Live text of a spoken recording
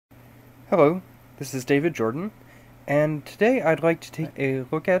Hello, this is David Jordan, and today I'd like to take a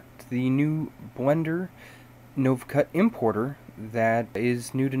look at the new Blender Novacut importer that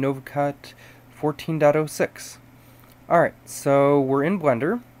is new to Novacut 14.06. Alright, so we're in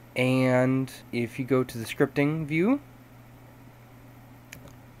Blender, and if you go to the scripting view,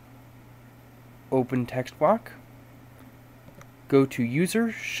 open text block, go to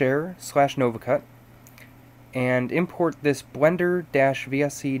user share /Novacut, and import this Blender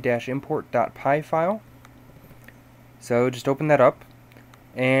VSE import.py file. So just open that up,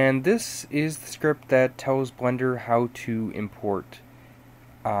 and this is the script that tells Blender how to import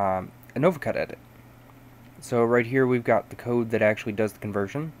a Novacut edit. So right here we've got the code that actually does the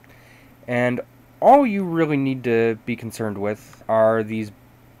conversion, and all you really need to be concerned with are these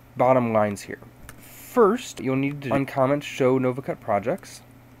bottom lines here. First, you'll need to uncomment show Novacut projects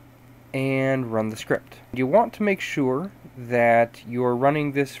and run the script. You want to make sure that you're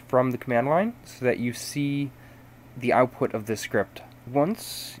running this from the command line so that you see the output of this script.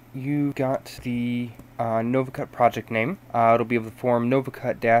 Once you've got the Novacut project name, it'll be of the form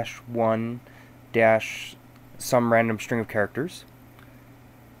Novacut-1- some random string of characters,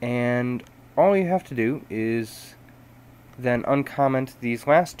 and all you have to do is then uncomment these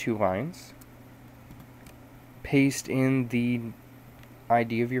last two lines, paste in the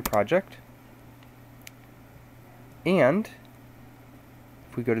ID of your project, and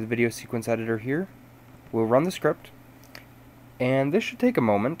if we go to the video sequence editor here, we'll run the script, and this should take a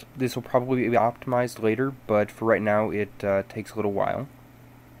moment. This will probably be optimized later, but for right now it takes a little while.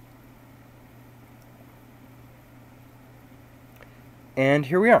 And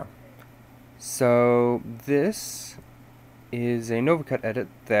here we are. So this is a Novacut edit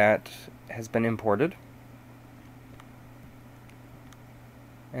that has been imported.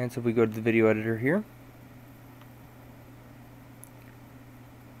 And so if we go to the video editor here,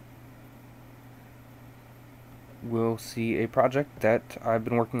 we'll see a project that I've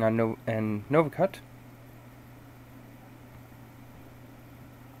been working on in Novacut.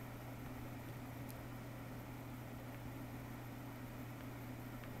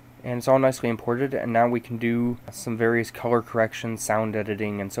 And it's all nicely imported, and now we can do some various color correction, sound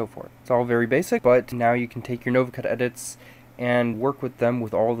editing, and so forth. It's all very basic, but now you can take your Novacut edits and work with them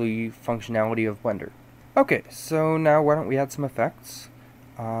with all the functionality of Blender. Okay, so now why don't we add some effects?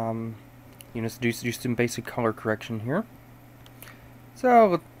 Do some basic color correction here. So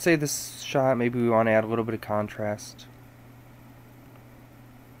let's say this shot, maybe we want to add a little bit of contrast.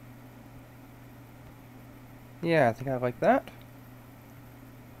 Yeah, I think I like that.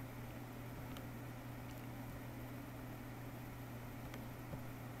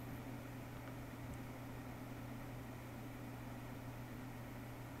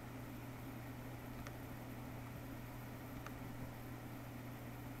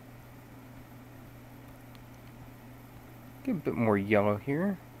 Get a bit more yellow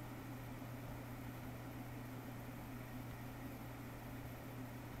here.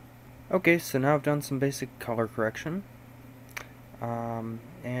 Okay, so now I've done some basic color correction,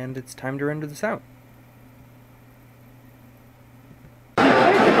 and it's time to render this out.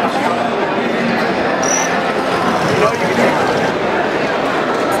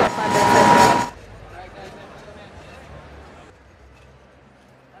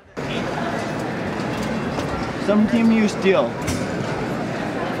 Some team use steel. Rounding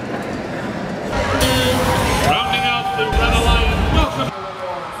out the Red Alliance, Wilson.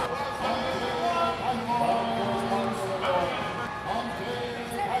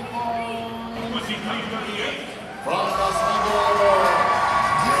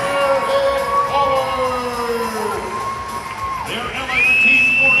 Their allied team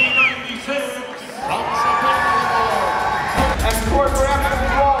 4096. And choreographed the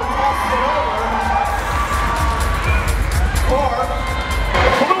wall, tossed it over.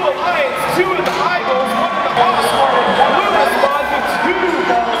 Blue Alliance, 2 in the high goals, 1 in the off. Blue responds with 2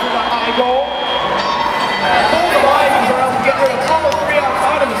 balls in the high goal. Both Alliances are able to get rid of all 3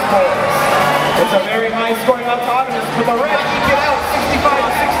 autonomous goals. It's a very high scoring autonomous, but the red eke it out 65 to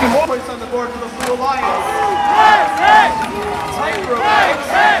 61 points on the board for the Blue Alliance. Tightrope,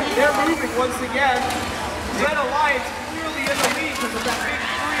 they're moving once again. Red Alliance clearly in the lead because of that big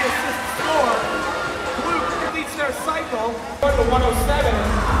 3 assist score. Blue completes their cycle.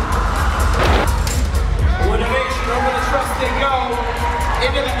 1-107.